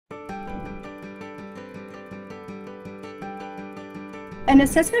An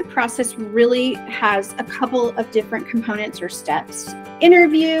assessment process really has a couple of different components or steps: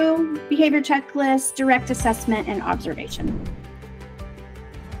 interview, behavior checklist, direct assessment, and observation.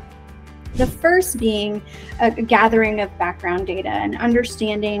 The first being a gathering of background data and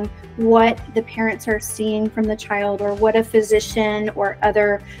understanding what the parents are seeing from the child, or what a physician or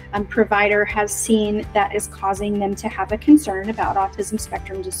other provider has seen that is causing them to have a concern about autism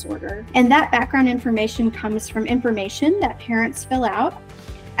spectrum disorder. And that background information comes from information that parents fill out,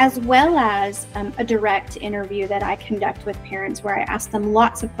 as well as a direct interview that I conduct with parents, where I ask them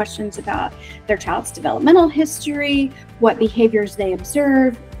lots of questions about their child's developmental history, what behaviors they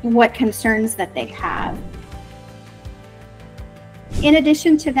observe, what concerns that they have. In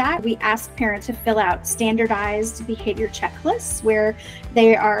addition to that, we ask parents to fill out standardized behavior checklists, where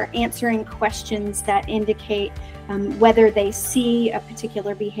they are answering questions that indicate whether they see a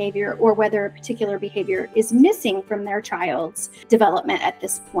particular behavior or whether a particular behavior is missing from their child's development at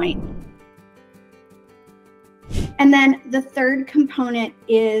this point. And then the third component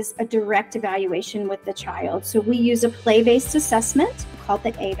is a direct evaluation with the child. So we use a play-based assessment called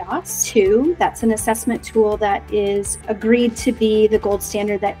the ADOS-2. That's an assessment tool that is agreed to be the gold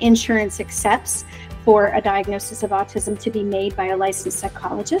standard that insurance accepts for a diagnosis of autism to be made by a licensed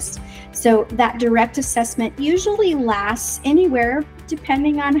psychologist. So that direct assessment usually lasts anywhere,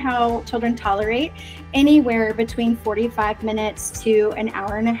 depending on how children tolerate, anywhere between 45 minutes to an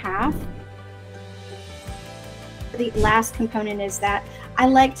hour and a half. The last component is that I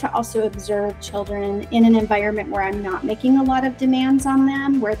like to also observe children in an environment where I'm not making a lot of demands on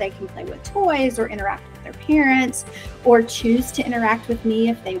them, where they can play with toys or interact with their parents, or choose to interact with me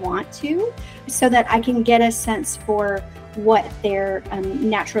if they want to, so that I can get a sense for what their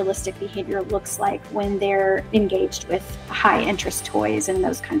naturalistic behavior looks like when they're engaged with high interest toys and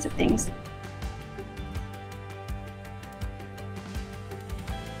those kinds of things.